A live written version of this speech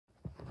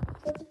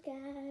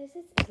guys,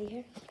 it's Izzy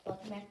here.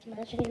 Welcome back to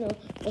my channel.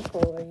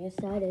 Before we get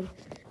started,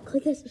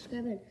 click that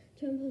subscribe button,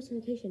 turn post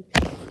notification,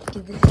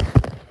 give this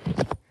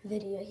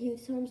video a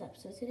huge thumbs up.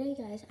 So today,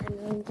 guys, I'm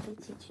going to be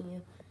teaching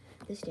you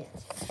this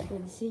dance. I've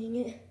been seeing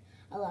it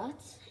a lot,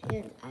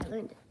 and I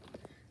learned it.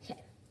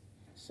 Okay,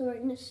 so we're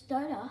gonna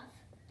start off.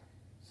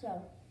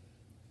 So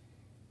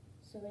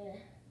we're gonna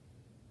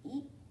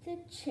eat the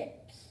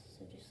chips.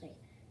 So just like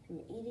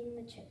I'm eating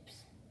the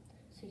chips.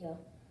 So you go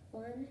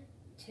 1,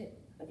 2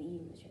 of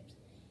eating the chips.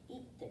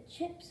 Eat the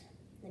chips,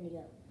 then you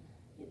go,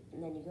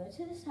 and then you go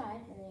to the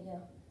side, and then you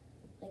go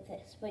like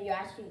this. But you're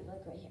actually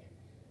like right here.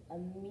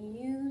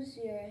 Use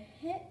your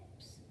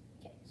hips.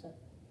 Okay, so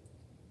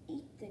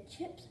eat the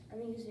chips,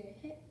 use your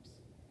hips,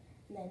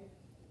 and then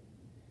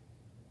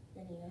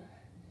you go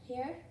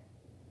here,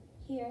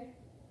 here,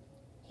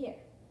 here.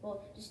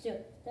 Well, just do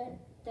that,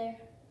 there,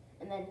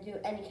 and then do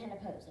any kind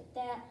of pose like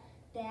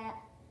that,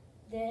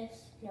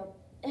 this. No,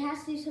 it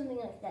has to do something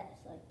like this,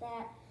 like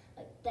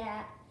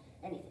that,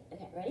 anything.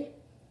 Okay, ready?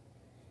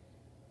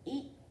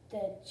 Eat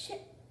the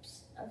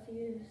chips,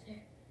 use your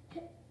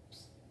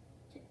hips.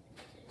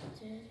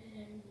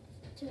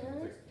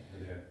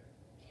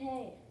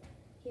 Okay,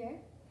 here.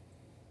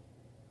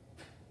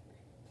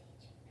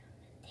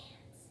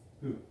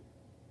 Who?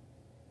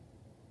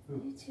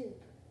 YouTube.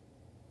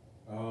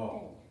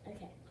 Oh. Then,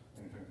 okay.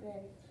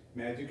 Then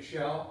Magic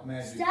shell?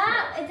 Magic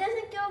stop! shell. It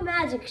doesn't go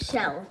magic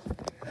shell.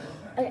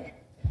 Okay.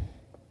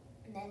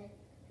 And then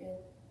you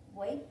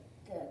wipe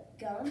the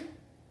gum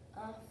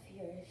off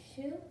your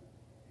shoe.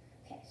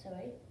 Okay, so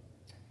ready?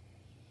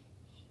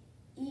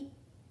 Eat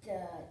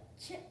the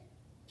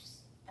chips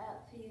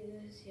up,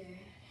 use your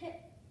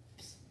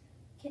hips.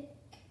 Kick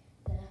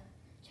the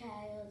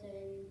child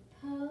in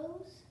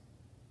pose.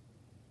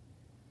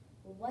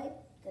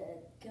 Wipe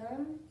the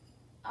gum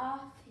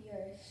off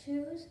your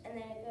shoes, and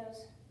then it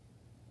goes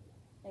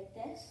like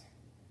this.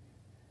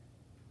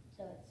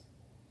 So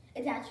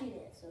it's actually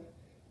this. So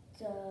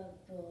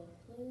double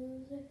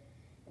loser,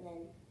 and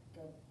then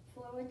go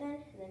forward then,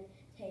 and then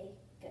take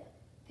a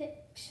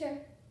picture.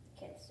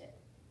 Okay, let's do it.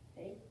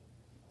 Ready?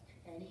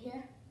 And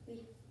here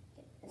we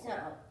go. It's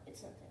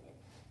not done yet.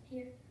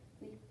 Here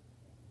we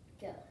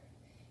go.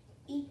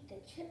 Eat the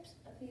chips,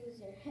 abuse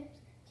your hips,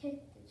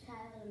 kick the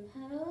child in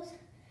pose.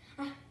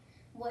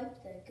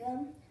 Wipe the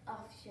gum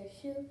off your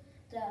shoe,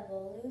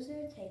 double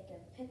loser, take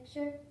a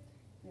picture,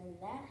 and then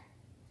that,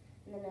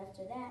 and then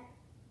after that,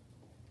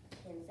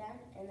 hands down,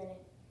 and then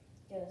it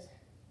goes,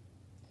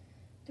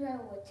 throw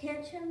a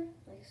tantrum,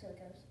 like so it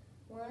goes,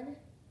 1,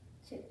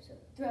 2, so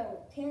throw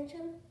a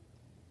tantrum,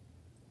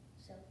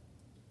 so,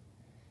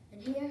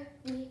 and here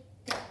we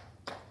go.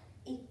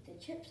 Eat the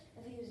chips,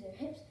 abuse your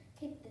hips,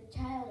 kick the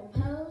child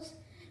in pose,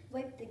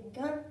 wipe the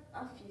gum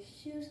off your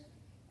shoes,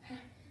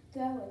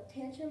 throw a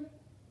tantrum.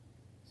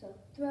 So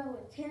throw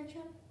a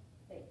tantrum.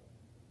 Wait.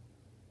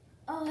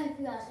 Oh, I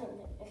forgot something.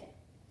 Okay.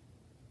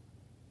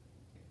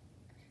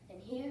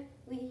 And here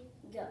we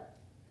go.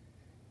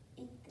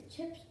 Eat the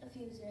chips,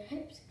 abuse your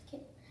hips,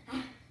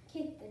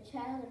 kick the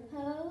child in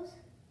pose.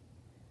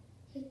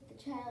 Kick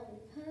the child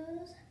in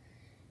pose.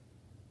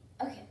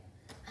 Okay.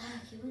 I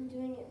keep on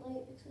doing it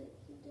late because I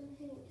keep on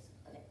hitting this.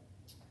 Okay.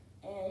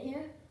 And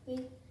here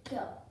we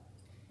go.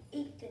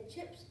 Eat the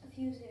chips,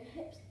 abuse your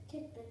hips,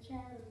 kick the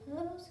child in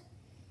pose.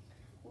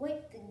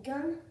 Wipe the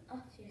gum off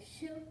your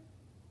shoe,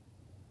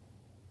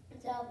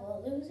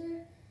 double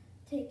loser,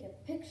 take a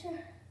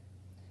picture,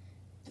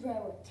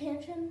 throw a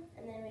tantrum,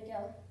 and then we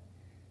go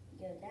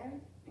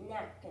down,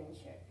 napkin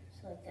shirt,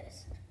 so like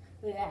this.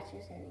 We're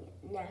actually sending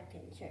it,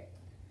 napkin shirt.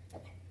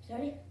 Okay, so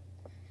ready?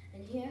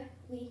 And here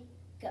we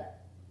go.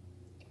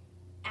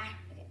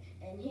 Okay,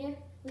 and here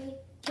we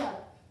go.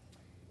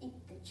 Eat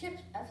the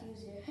chips,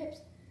 use your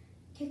hips,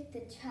 kick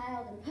the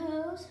child in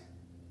pose.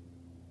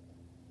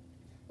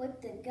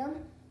 Wipe the gum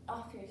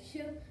off your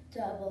shoe,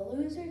 double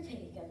loser,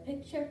 take a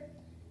picture.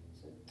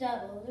 So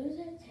double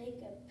loser,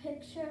 take a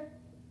picture,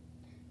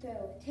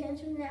 throw a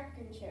tantrum,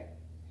 napkin shirt.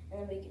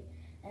 And then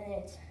and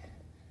it's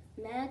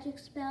magic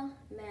spell,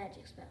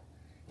 magic spell.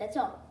 That's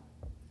all.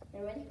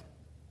 You ready?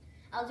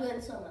 I'll do it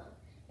in slow-mo.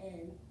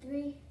 And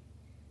 3,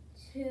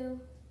 2,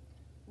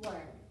 1,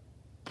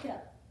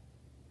 go.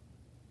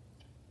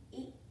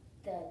 Eat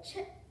the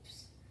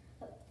chips,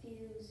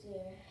 abuse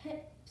your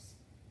hips,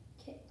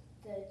 kick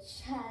the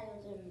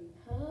child in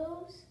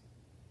pose,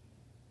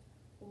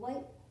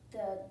 wipe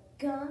the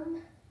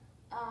gum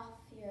off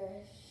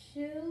your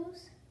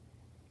shoes,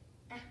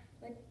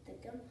 wipe the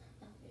gum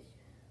off your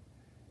shoes,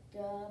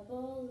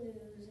 double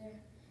loser,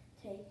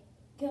 take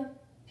a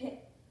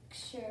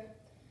picture,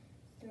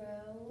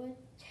 throw a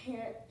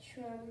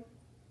tantrum,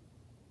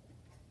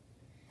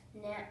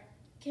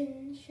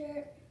 napkin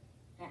shirt,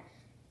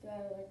 throw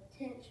a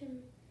tantrum,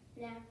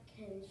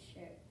 napkin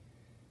shirt.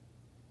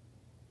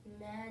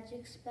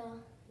 Magic spell,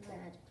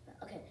 magic spell.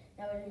 Okay,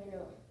 now we're doing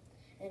another one.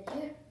 And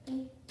here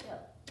we go.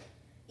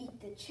 Eat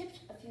the chips,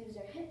 abuse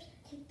your hips,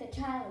 kick the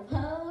child in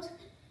pose,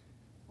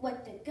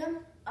 wipe the gum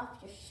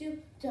off your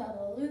shoe,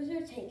 double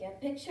loser, take a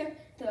picture,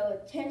 throw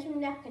a tantrum,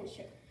 napkin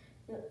shirt.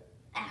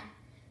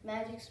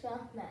 magic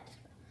spell, magic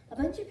spell. A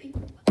bunch of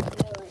people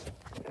are like,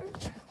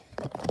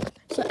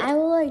 so I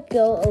will like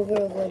go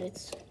over what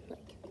it's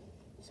like.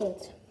 So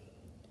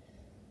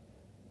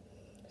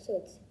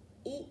it's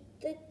eat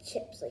the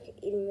chips, like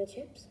eating the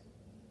chips.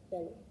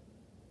 Then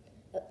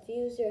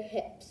fuse your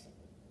hips.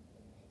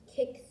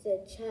 Kick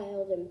the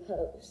child and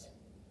pose.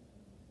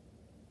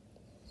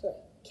 So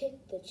like,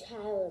 kick the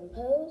child and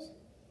pose.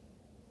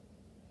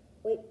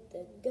 Wipe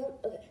the gum.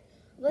 Okay.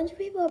 A bunch of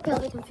people are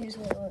probably confused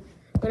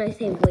when I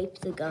say wipe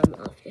the gum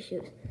off your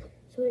shoes.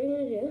 So what you're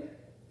gonna do,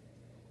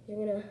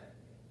 you're gonna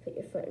put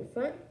your foot in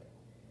front,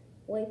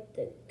 wipe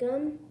the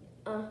gum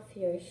off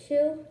your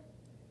shoe,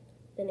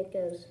 then it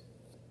goes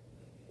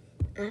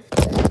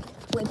after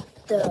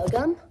wipe the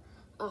gum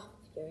off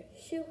your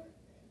shoe,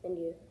 and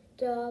you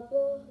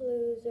double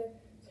loser,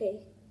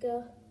 take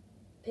a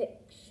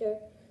picture,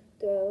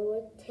 throw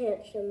a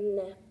tantrum,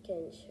 neck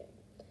and shirt.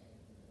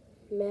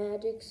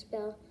 Magic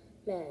spell,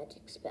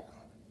 magic spell.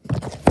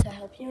 So I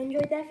hope you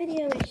enjoyed that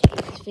video. Make sure you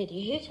give this video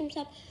a huge thumbs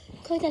up.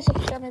 Click that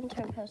subscribe button,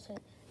 turn post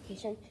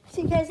notification.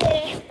 See you guys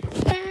later.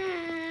 Bye.